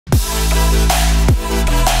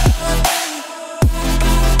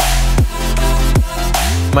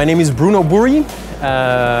My name is Bruno Boury.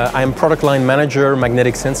 I'm Product Line Manager,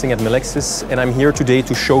 Magnetic Sensing at Melexis, and I'm here today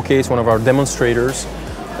to showcase one of our demonstrators,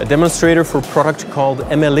 a demonstrator for a product called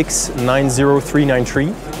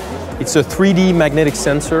MLX90393. It's a 3D magnetic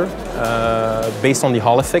sensor based on the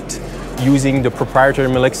Hall effect, using the proprietary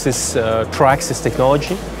Melexis Triaxis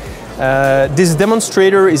technology. This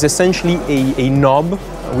demonstrator is essentially a knob.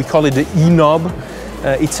 We call it the E-knob.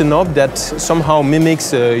 It's a knob that somehow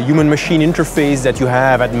mimics a human-machine interface that you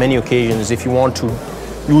have at many occasions. If you want to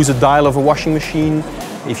use a dial of a washing machine,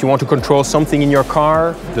 if you want to control something in your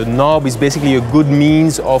car, the knob is basically a good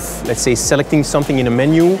means of, let's say, selecting something in a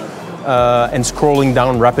menu and scrolling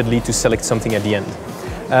down rapidly to select something at the end.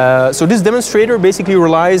 So this demonstrator basically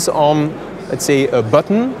relies on, let's say, a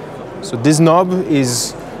button. So this knob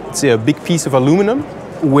is, let's say, a big piece of aluminum,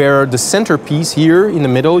 where the centerpiece here in the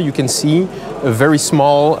middle, you can see a very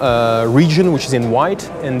small region which is in white,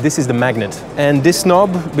 and this is the magnet. And this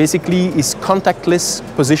knob basically is contactless,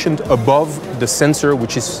 positioned above the sensor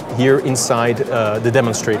which is here inside the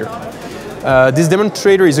demonstrator. This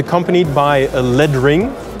demonstrator is accompanied by a LED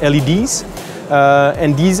ring, LEDs,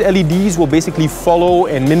 and these LEDs will basically follow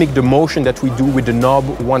and mimic the motion that we do with the knob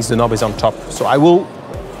once the knob is on top. So I will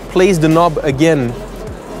place the knob again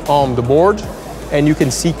on the board, and you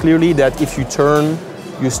can see clearly that if you turn,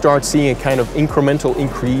 you start seeing a kind of incremental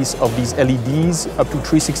increase of these LEDs up to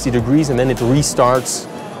 360 degrees, and then it restarts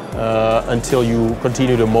until you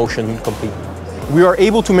continue the motion completely. We are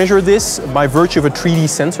able to measure this by virtue of a 3D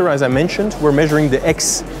sensor, as I mentioned. We're measuring the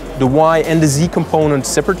X, the Y, and the Z components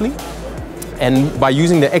separately. And by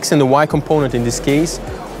using the X and the Y component in this case,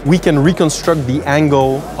 we can reconstruct the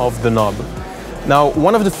angle of the knob. Now,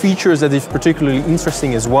 one of the features that is particularly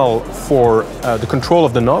interesting as well for the control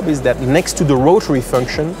of the knob is that next to the rotary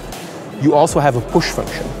function, you also have a push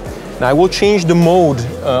function. Now, I will change the mode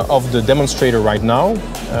of the demonstrator right now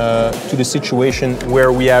to the situation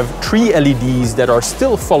where we have 3 LEDs that are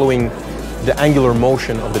still following the angular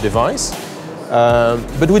motion of the device.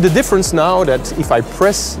 But with the difference now that if I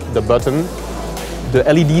press the button, the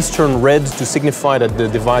LEDs turn red to signify that the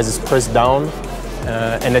device is pressed down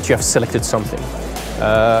and that you have selected something.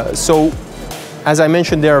 So, as I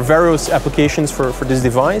mentioned, there are various applications for this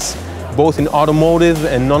device, both in automotive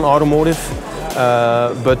and non-automotive.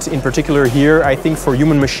 But in particular here, I think for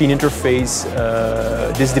human-machine interface,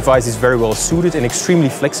 this device is very well suited and extremely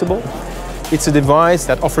flexible. It's a device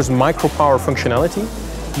that offers micropower functionality,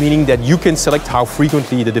 meaning that you can select how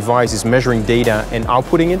frequently the device is measuring data and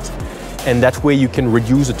outputting it. And that way you can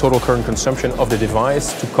reduce the total current consumption of the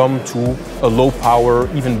device to come to a low power,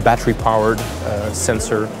 even battery powered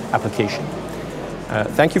sensor application.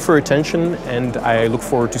 Thank you for your attention, and I look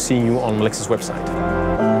forward to seeing you on Melexis' website.